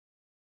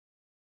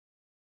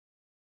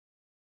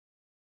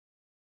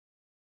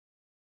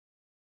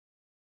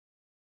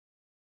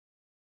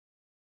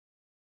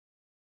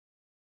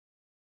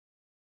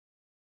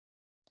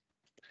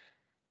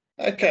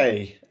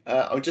Okay,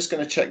 I'm just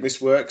going to check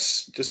this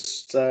works,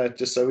 just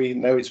so we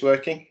know it's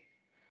working.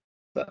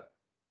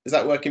 Is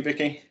that working,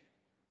 Vicky?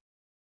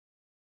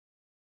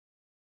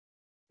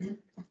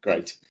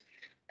 Great,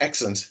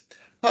 excellent.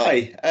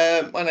 Hi,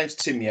 my name's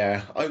Tim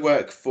Yair. I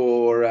work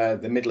for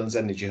the Midlands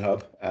Energy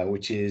Hub,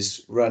 which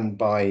is run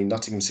by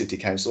Nottingham City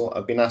Council.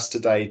 I've been asked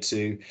today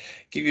to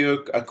give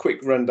you a quick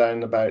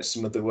rundown about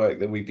some of the work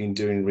that we've been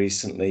doing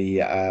recently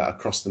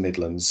across the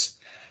Midlands.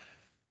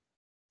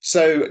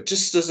 So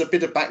just as a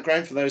bit of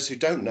background for those who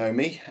don't know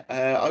me,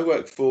 I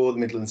work for the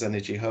Midlands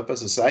Energy Hub,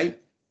 as I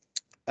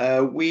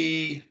say.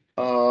 We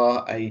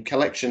are a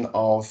collection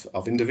of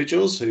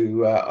individuals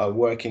who are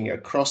working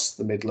across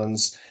the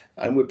Midlands,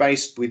 and we're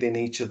based within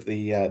each of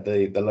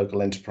the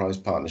local enterprise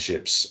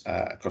partnerships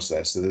across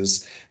there. So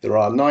there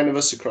are 9 of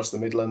us across the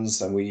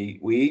Midlands, and we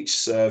each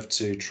serve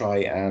to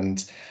try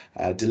and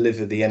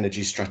deliver the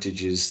energy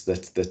strategies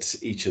that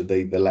each of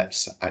the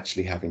LEPs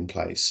actually have in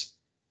place.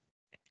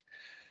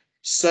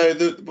 So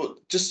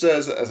just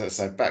as I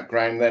said,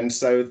 background then.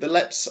 So the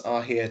LEPs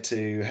are here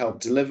to help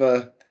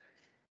deliver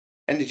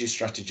energy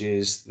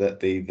strategies that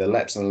the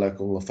LEPs and the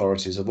local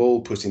authorities have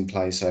all put in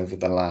place over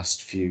the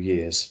last few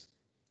years.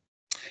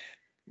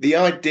 The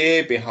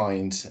idea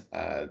behind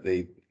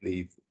the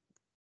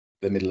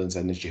Midlands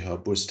Energy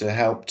Hub was to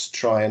help to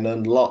try and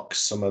unlock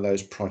some of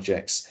those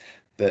projects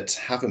that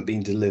haven't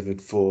been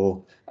delivered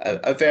for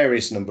a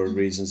various number of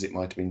reasons. It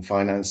might have been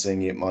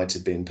financing, it might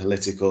have been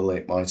political,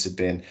 it might have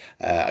been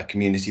a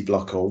community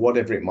block, or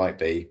whatever it might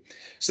be.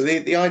 So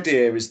the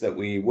idea is that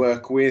we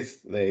work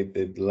with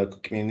the local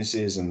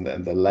communities and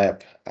the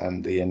LEP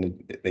and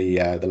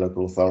the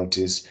local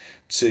authorities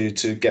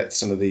to get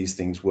some of these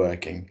things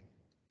working.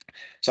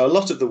 So a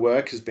lot of the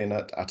work has been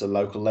at a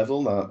local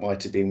level. Now, it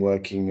might have been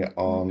working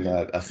on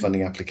a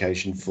funding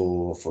application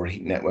for a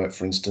heat network,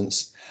 for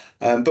instance.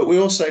 But we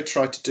also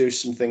try to do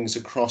some things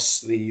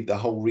across the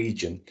whole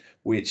region,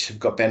 which have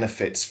got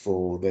benefits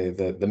for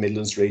the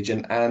Midlands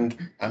region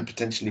and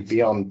potentially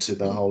beyond to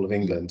the whole of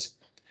England.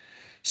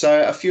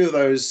 So a few of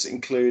those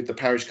include the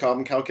parish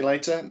carbon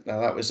calculator. Now,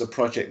 that was a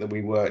project that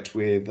we worked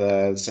with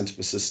the Centre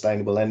for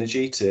Sustainable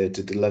Energy to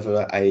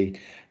deliver a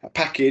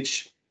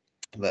package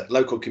that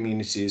local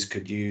communities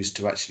could use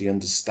to actually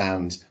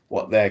understand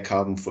what their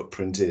carbon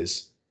footprint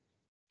is.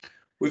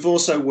 We've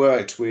also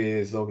worked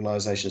with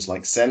organisations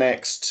like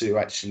Cenex to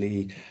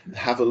actually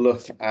have a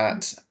look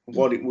at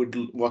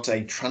what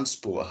a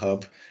transport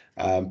hub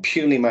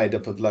purely made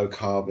up of low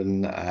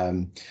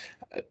carbon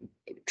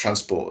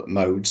transport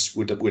modes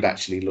would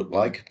actually look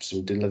like. So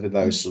we deliver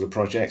those sort of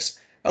projects.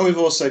 And we've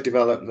also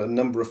developed a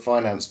number of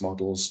finance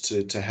models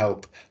to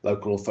help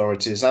local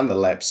authorities and the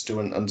LEPs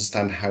to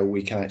understand how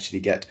we can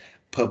actually get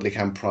public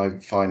and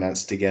private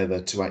finance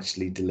together to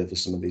actually deliver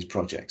some of these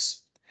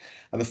projects.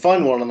 And the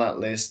final one on that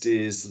list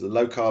is the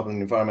low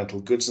carbon environmental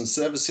goods and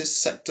services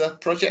sector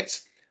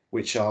project,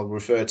 which I'll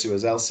refer to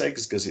as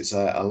LSEGs because it's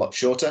a lot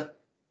shorter.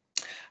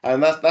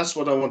 And that's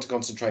what I want to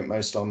concentrate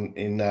most on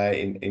in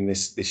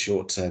this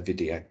short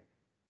video.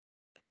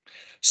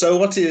 So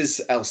what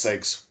is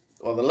LSEGs?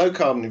 Well, the low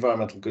carbon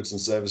environmental goods and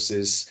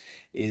services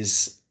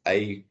is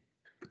a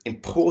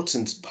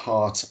important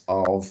part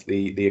of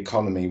the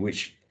economy,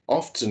 which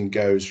often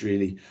goes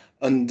really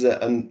under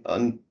and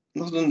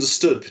not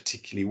understood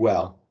particularly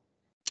well.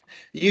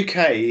 The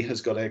UK has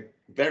got a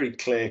very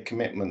clear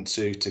commitment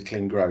to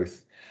clean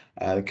growth.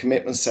 The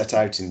commitments set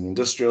out in the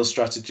industrial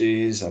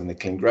strategies and the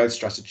clean growth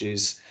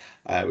strategies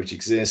which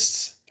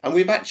exists. And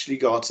we've actually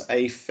got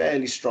a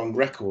fairly strong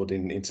record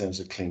in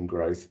terms of clean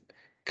growth.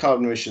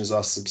 Carbon emissions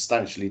are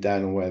substantially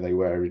down on where they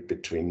were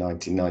between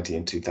 1990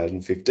 and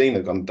 2015.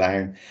 They've gone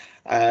down.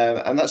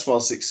 And that's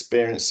whilst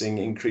experiencing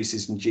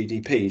increases in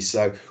GDP.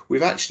 So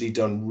we've actually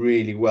done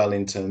really well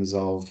in terms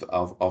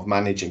of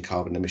managing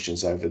carbon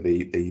emissions over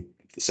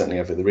certainly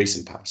over the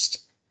recent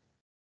past.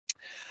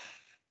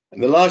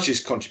 And the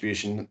largest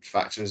contribution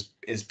factor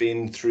has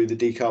been through the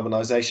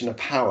decarbonisation of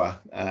power,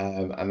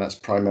 and that's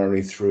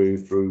primarily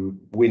through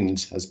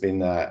wind. Has been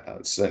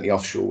certainly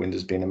offshore wind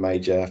has been a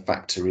major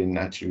factor in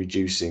actually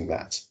reducing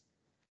that.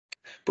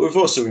 But we've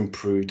also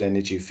improved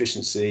energy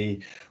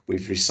efficiency. We've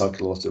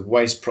recycled a lot of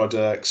waste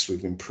products.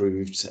 We've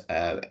improved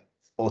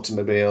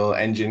automobile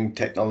engine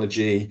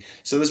technology.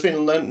 So there's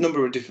been a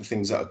number of different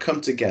things that have come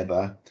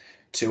together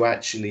to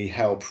actually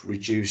help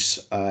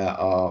reduce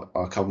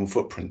our carbon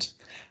footprint.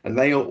 And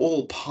they are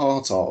all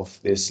part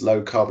of this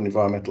low carbon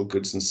environmental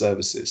goods and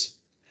services.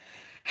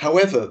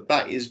 However,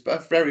 that is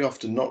very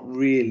often not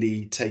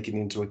really taken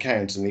into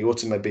account, and the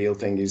automobile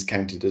thing is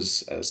counted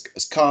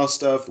as car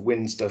stuff,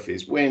 wind stuff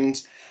is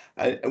wind,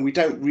 and we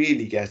don't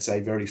really get a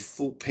very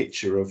full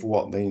picture of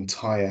what the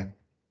entire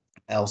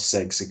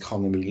LSEG's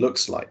economy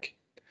looks like.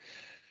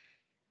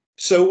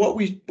 So what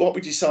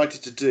we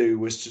decided to do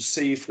was to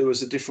see if there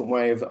was a different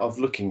way of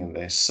looking at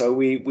this. So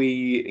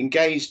we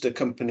engaged a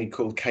company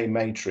called K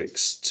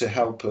Matrix to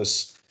help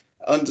us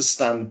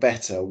understand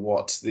better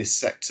what this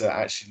sector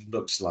actually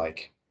looks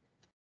like.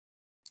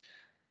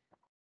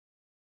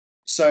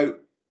 So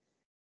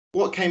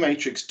What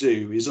K-matrix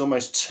do is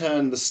almost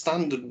turn the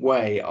standard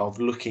way of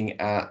looking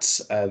at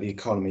the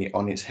economy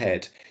on its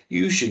head.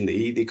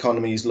 Usually, the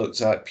economy is looked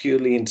at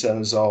purely in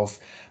terms of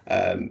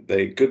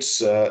the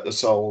goods are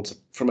sold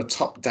from a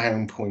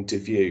top-down point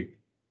of view.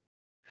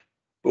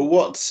 But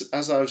what,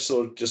 as I've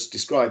sort of just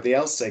described, the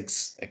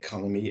LSEG's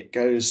economy, it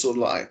goes sort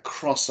of like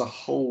across a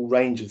whole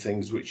range of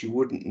things which you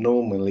wouldn't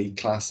normally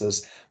class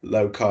as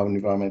low carbon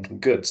environmental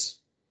goods.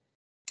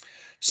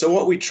 So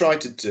what we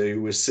tried to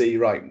do was see,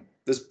 right,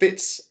 there's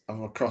bits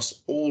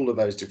across all of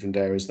those different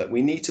areas that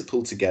we need to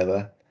pull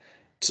together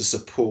to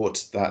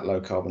support that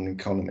low carbon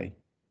economy.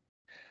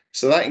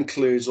 So that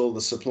includes all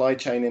the supply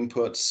chain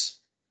inputs.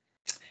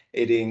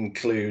 It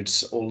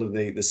includes all of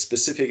the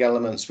specific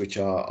elements which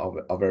are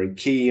very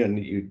key,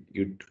 and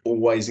you'd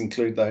always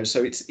include those.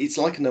 So it's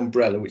like an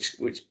umbrella which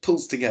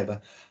pulls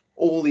together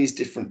all these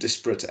different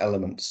disparate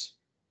elements.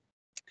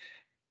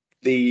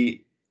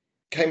 The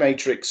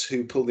K-matrix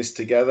who pull this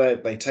together,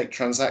 they take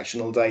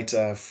transactional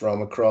data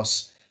from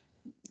across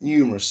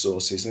numerous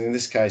sources, and in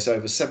this case,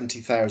 over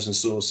 70,000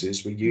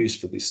 sources were used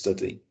for this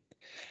study.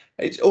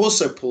 It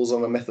also pulls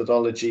on a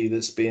methodology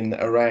that's been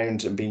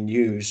around and been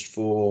used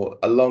for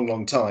a long,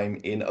 long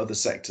time in other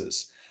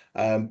sectors,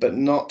 but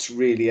not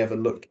really ever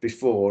looked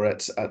before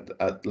at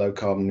low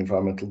carbon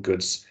environmental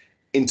goods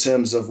in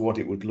terms of what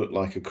it would look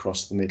like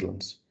across the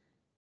Midlands.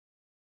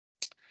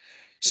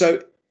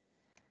 So,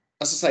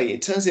 as I say,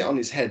 it turns it on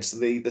its head. So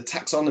the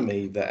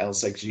taxonomy that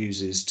LSEG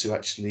uses to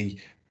actually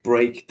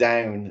break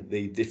down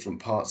the different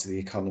parts of the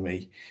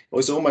economy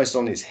was almost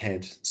on its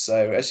head.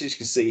 So as you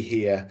can see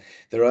here,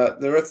 there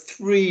are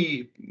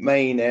three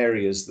main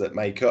areas that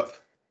make up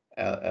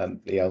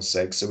the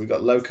LSEG. So we've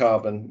got low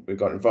carbon, we've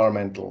got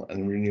environmental,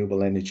 and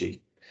renewable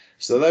energy.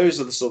 So those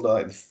are the sort of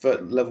like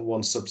the level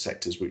one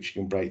subsectors which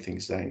you can break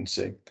things down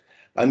to.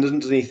 And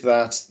underneath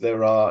that,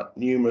 there are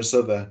numerous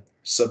other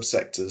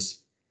subsectors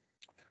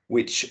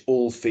which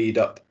all feed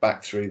up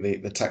back through the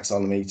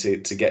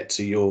taxonomy to get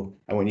to your,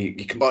 and when you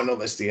combine all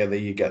this together,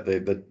 you get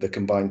the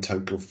combined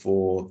total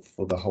for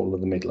the whole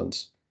of the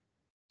Midlands.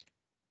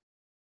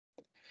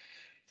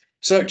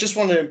 So just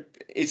want to,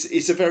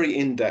 it's a very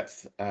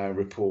in-depth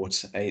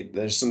report.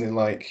 There's something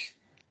like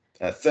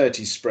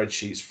 30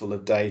 spreadsheets full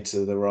of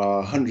data. There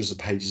are hundreds of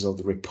pages of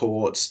the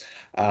reports.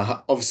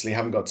 Obviously,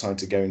 haven't got time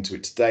to go into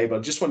it today, but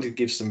I just wanted to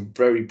give some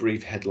very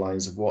brief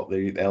headlines of what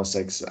the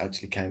LSEGs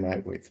actually came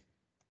out with.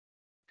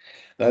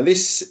 Now,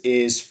 this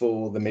is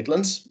for the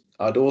Midlands.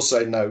 I'd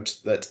also note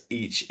that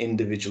each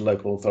individual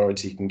local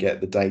authority can get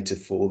the data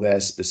for their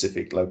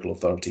specific local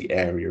authority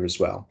area as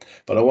well.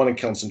 But I want to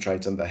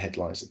concentrate on the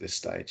headlines at this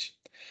stage.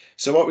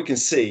 So what we can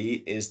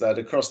see is that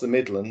across the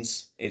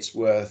Midlands, it's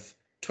worth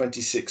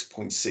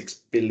 £26.6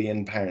 billion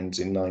in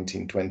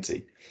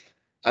 1920.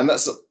 And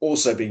that's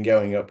also been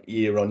going up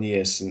year on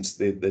year since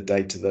the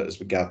data that has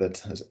been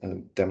gathered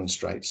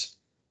demonstrates.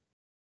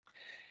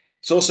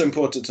 It's also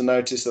important to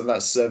notice that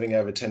that's serving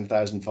over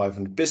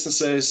 10,500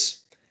 businesses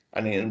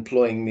and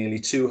employing nearly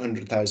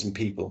 200,000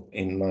 people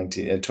in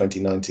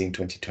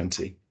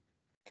 2019-2020.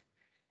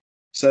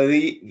 So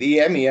the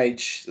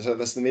MEH, so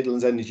that's the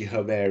Midlands Energy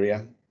Hub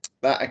area,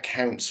 that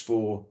accounts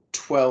for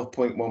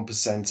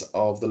 12.1%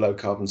 of the low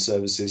carbon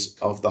services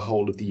of the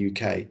whole of the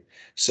UK.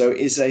 So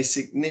is a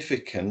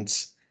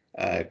significant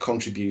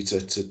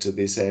contributor to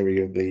this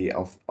area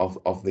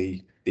of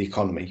the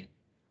economy.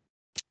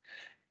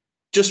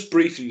 Just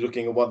briefly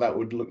looking at what that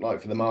would look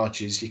like for the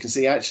Marches, you can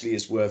see actually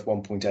it's worth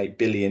 1.8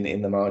 billion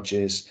in the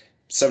Marches,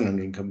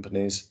 700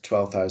 companies,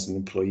 12,000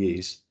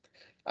 employees.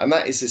 And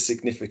that is a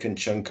significant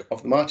chunk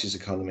of the Marches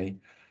economy.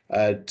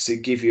 To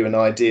give you an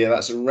idea,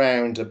 that's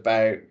around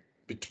about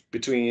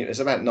it's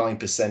about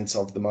 9%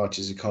 of the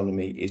Marches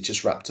economy is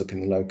just wrapped up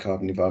in the low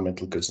carbon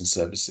environmental goods and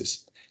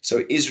services. So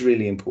it is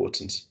really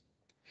important.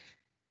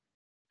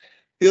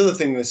 The other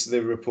thing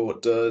the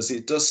report does,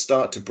 it does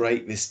start to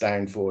break this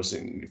down for us.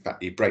 In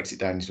fact, it breaks it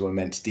down into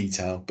immense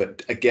detail.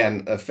 But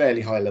again, a fairly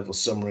high level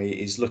summary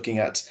is looking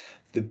at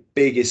the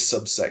biggest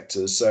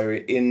subsectors. So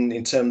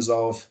in terms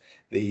of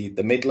the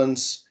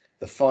Midlands,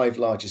 the 5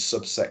 largest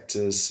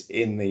subsectors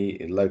in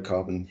the low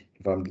carbon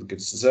environmental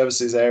goods and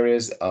services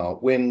areas are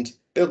wind,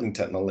 building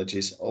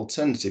technologies,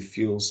 alternative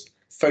fuels,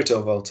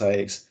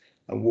 photovoltaics,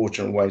 and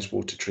water and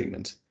wastewater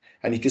treatment.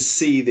 And you can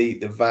see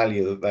the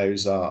value that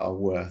those are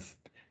worth.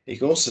 You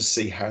can also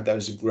see how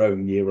those are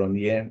growing year on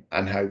year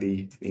and how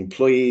the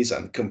employees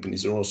and the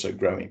companies are also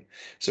growing.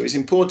 So it's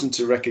important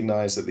to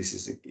recognise that this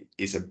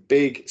is a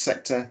big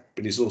sector,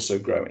 but it's also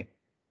growing.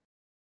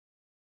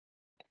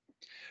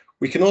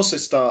 We can also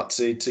start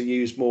to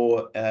use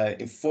more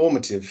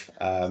informative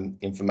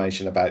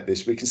information about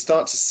this. We can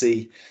start to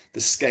see the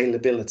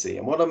scalability.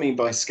 And what I mean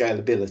by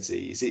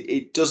scalability is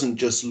it doesn't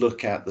just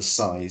look at the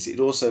size,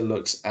 it also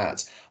looks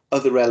at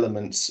other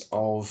elements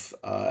of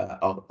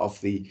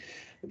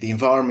the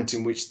environment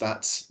in which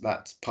that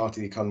part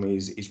of the economy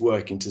is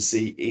working, to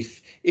see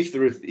if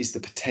there is the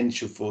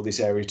potential for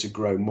this area to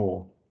grow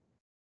more.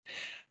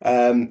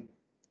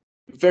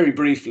 Very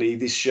briefly,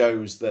 this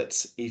shows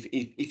that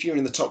if you're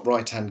in the top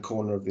right-hand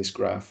corner of this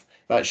graph,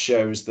 that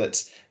shows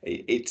that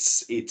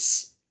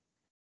it's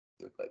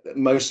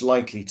most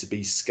likely to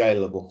be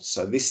scalable.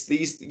 So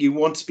these you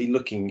want to be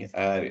looking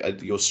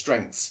at your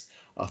strengths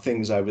are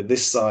things over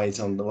this side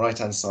on the right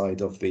hand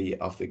side of the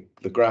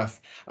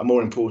graph, and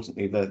more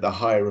importantly, the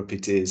higher up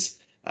it is,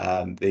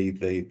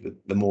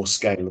 the more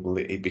scalable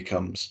it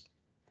becomes.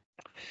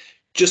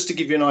 Just to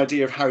give you an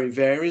idea of how it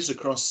varies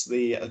across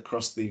the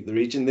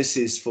region, this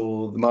is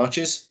for the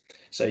marches.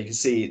 So you can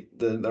see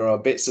there are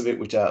bits of it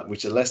which are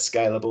less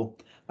scalable,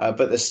 but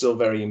they're still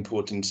very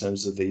important in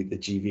terms of the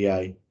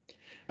GVA.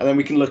 And then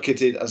we can look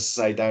at it, as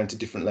I say, down to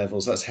different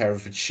levels. That's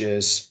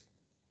Herefordshire's,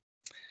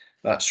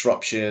 that's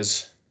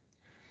Shropshire's,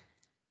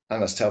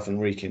 and that's Telford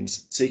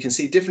Wrekins. So you can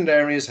see different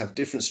areas have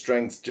different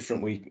strengths,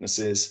 different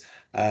weaknesses,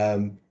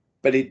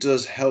 but it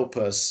does help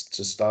us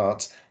to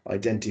start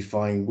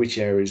identifying which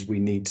areas we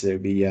need to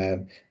be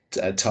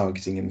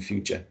targeting in the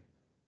future.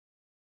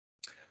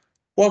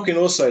 What we can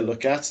also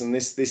look at, and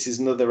this is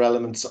another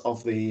element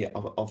of the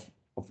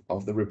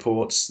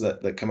reports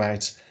that come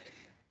out,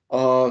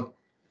 are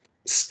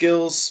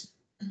skills,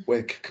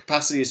 where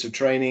capacities for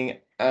training,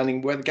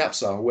 and where the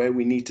gaps are, where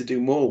we need to do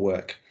more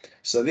work.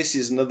 So this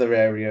is another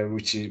area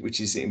which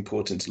is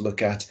important to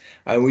look at,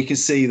 and we can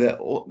see that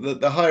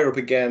the higher up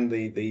again,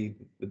 the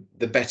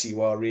better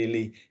you are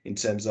really in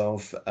terms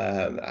of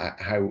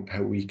how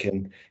we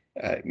can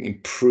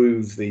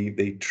improve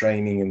the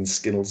training and the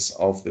skills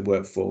of the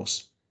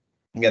workforce.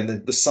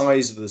 Again, the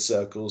size of the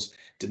circles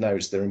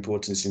denotes their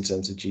importance in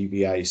terms of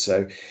GVA.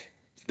 So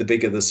the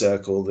bigger the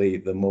circle,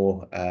 the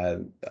more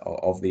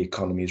of the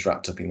economy is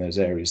wrapped up in those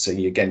areas. So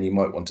you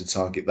might want to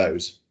target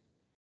those.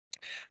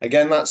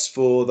 Again, that's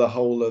for the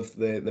whole of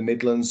the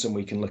Midlands, and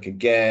we can look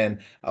again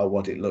at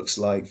what it looks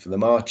like for the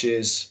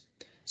marches.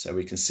 So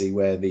we can see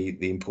where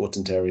the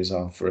important areas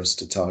are for us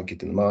to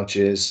target in the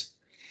marches.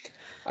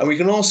 And we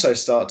can also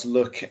start to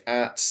look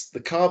at the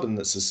carbon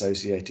that's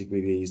associated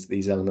with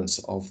these elements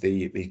of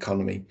the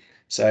economy.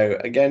 So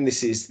again,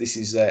 this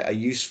is a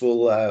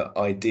useful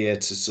idea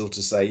to sort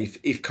of say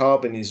if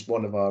carbon is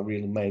one of our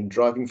real main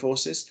driving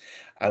forces,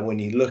 and when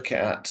you look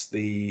at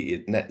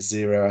the net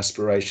zero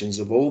aspirations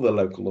of all the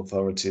local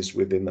authorities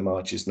within the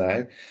marches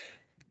now,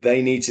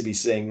 they need to be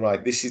saying,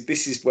 right, this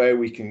is where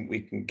we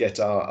can get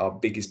our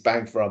biggest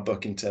bang for our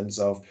buck in terms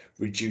of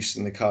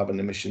reducing the carbon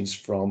emissions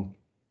from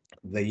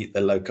the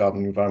low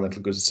carbon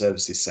environmental goods and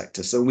services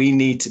sector. So we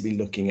need to be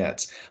looking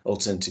at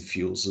alternative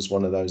fuels as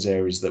one of those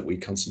areas that we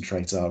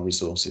concentrate our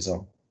resources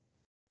on.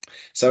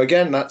 So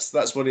again,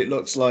 that's what it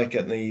looks like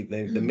at the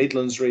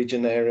Midlands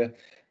region area.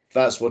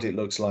 That's what it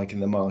looks like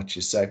in the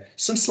marches. So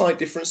some slight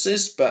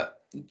differences,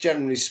 but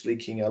generally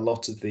speaking, a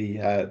lot of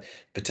the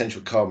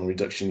potential carbon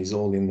reduction is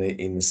all in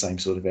the same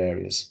sort of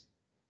areas.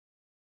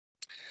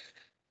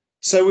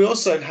 So we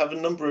also have a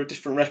number of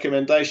different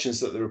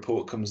recommendations that the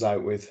report comes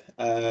out with.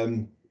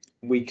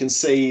 We can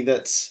see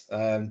that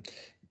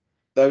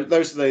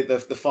those are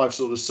the five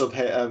sort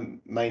of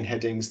main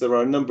headings. There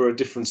are a number of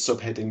different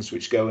subheadings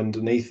which go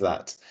underneath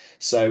that.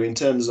 So in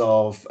terms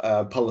of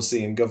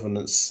policy and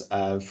governance,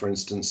 for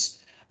instance,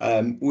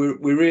 we're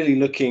really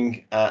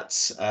looking at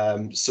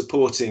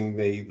supporting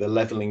the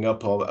levelling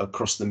up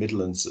across the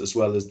Midlands as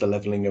well as the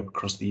levelling up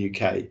across the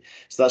UK.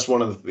 So that's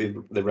one of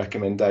the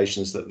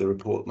recommendations that the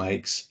report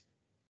makes.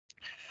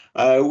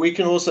 We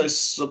can also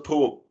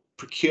support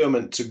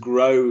procurement to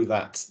grow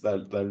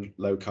the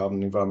low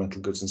carbon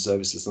environmental goods and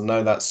services. I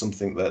know that's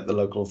something that the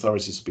local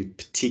authorities will be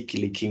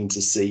particularly keen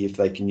to see if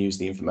they can use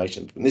the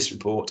information from this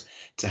report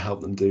to help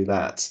them do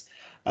that.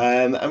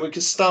 And we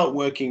can start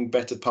working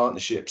better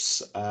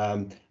partnerships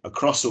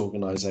across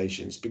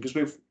organisations, because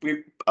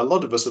a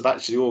lot of us have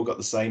actually all got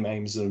the same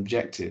aims and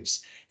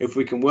objectives. If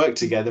we can work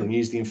together and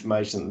use the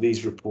information that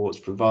these reports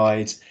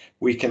provide,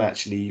 we can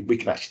actually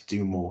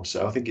do more.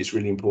 So I think it's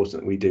really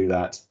important that we do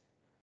that.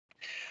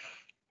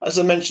 As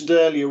I mentioned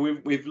earlier,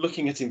 we're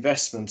looking at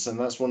investments, and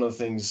that's one of the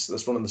things.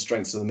 That's one of the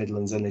strengths of the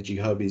Midlands Energy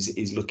Hub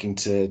is looking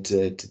to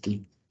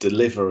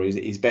deliver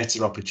is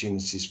better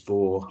opportunities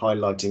for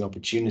highlighting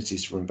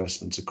opportunities for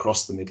investment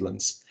across the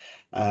Midlands,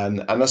 and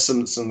that's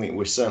something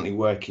we're certainly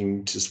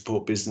working to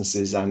support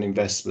businesses and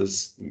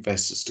investors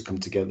to come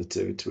together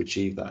to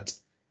achieve that.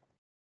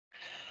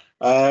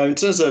 In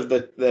terms of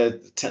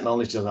the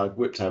technology that I've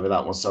whipped over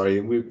that one,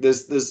 sorry,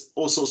 there's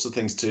all sorts of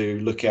things to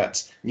look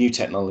at, new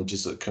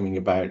technologies that are coming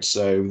about.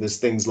 So there's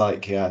things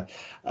like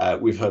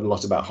we've heard a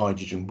lot about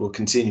hydrogen. We'll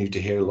continue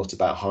to hear a lot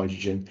about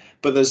hydrogen,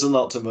 but there's a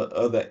lot of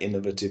other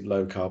innovative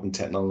low carbon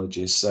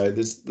technologies. So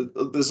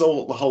there's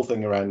all the whole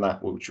thing around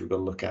that which we've got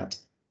to look at.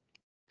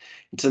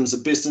 In terms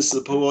of business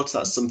support,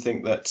 that's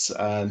something that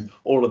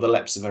all of the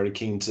LEPs are very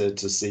keen to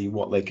see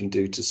what they can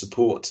do to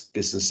support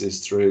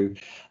businesses through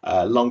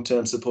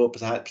long-term support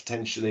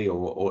potentially,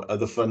 or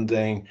other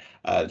funding,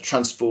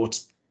 transport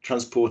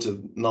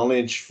of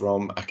knowledge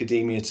from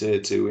academia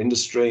to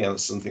industry, and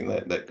that's something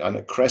that kind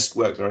of CREST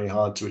work very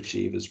hard to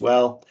achieve as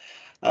well.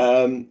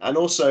 And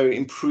also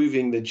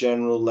improving the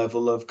general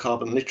level of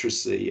carbon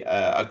literacy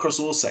across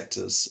all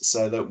sectors,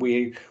 so that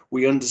we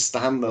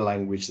understand the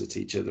language that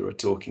each other are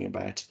talking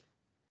about.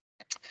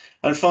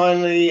 And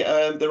finally,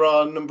 there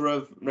are a number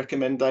of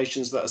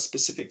recommendations that are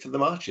specific for the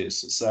marches.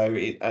 So,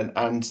 and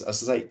as I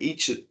say,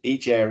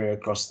 each area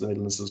across the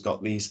Midlands has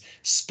got these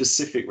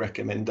specific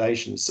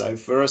recommendations. So,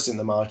 for us in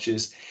the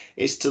marches,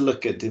 it's to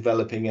look at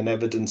developing an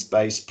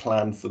evidence-based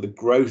plan for the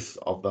growth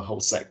of the whole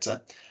sector.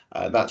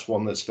 That's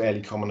one that's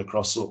fairly common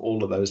across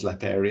all of those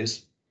LEP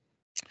areas.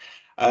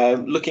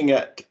 Looking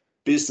at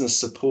business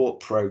support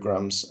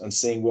programs and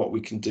seeing what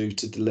we can do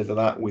to deliver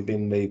that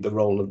within the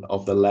role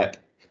of the LEP.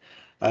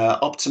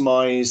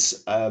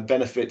 Optimize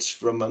benefits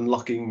from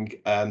unlocking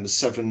the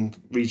 7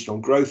 regional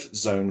growth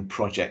zone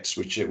projects,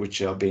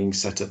 which are being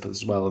set up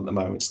as well at the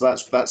moment. So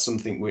that's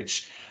something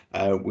which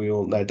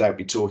we'll no doubt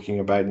be talking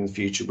about in the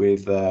future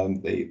with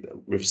the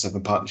River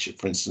Severn Partnership,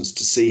 for instance,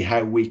 to see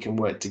how we can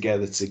work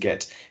together to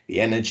get the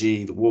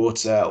energy, the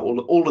water,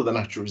 all of the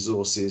natural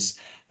resources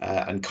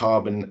and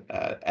carbon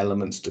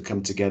elements to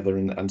come together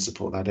and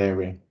support that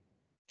area.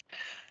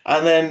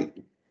 And then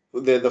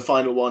the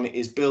final one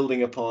is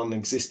building upon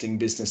existing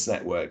business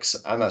networks,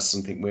 and that's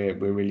something we're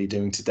really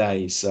doing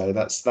today. So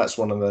that's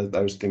one of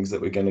those things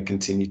that we're going to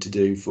continue to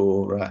do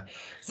for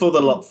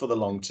the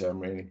long term,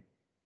 really.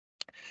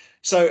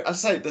 So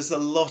as I say, there's a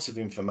lot of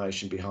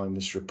information behind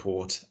this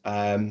report.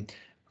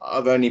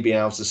 I've only been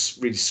able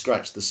to really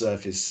scratch the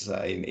surface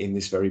in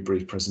this very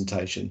brief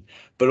presentation,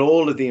 but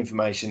all of the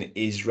information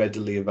is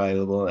readily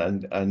available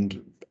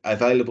and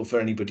available for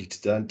anybody to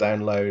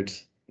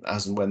download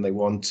as and when they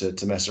want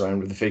to mess around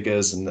with the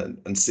figures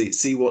and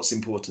see what's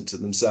important to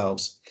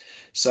themselves.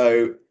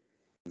 So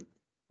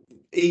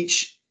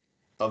each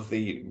of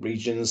the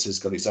regions has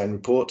got its own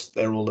report.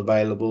 They're all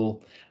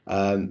available.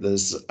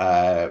 There's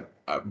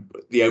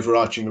the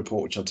overarching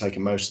report, which I've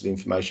taken most of the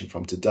information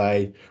from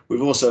today.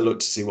 We've also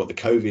looked to see what the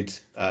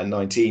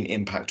COVID-19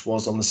 impact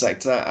was on the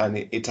sector, and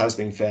it has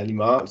been fairly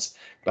marked.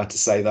 Glad to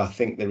say that I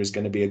think there is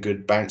going to be a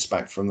good bounce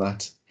back from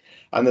that.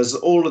 And there's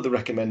all of the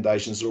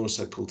recommendations are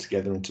also pulled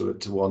together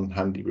into one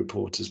handy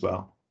report as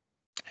well.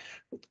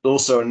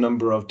 Also a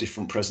number of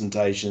different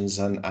presentations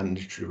and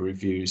literature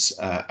reviews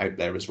out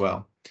there as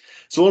well.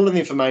 So all of the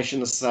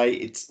information, as I say,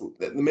 it's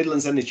the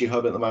Midlands Energy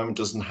Hub at the moment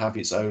doesn't have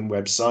its own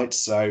website.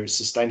 So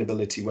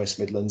Sustainability West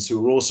Midlands,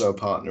 who are also a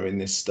partner in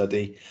this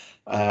study,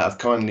 have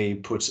kindly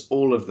put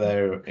all of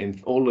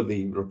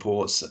the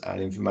reports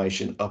and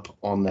information up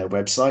on their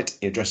website.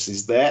 The address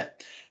is there.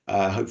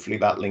 Hopefully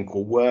that link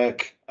will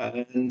work.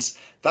 And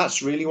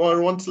that's really why I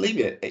want to leave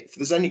it. If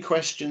there's any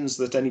questions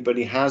that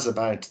anybody has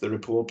about the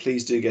report,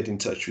 please do get in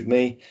touch with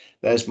me.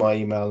 There's my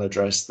email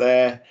address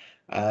there.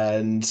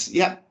 And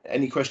yeah,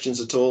 any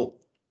questions at all,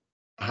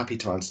 happy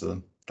to answer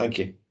them. Thank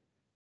you.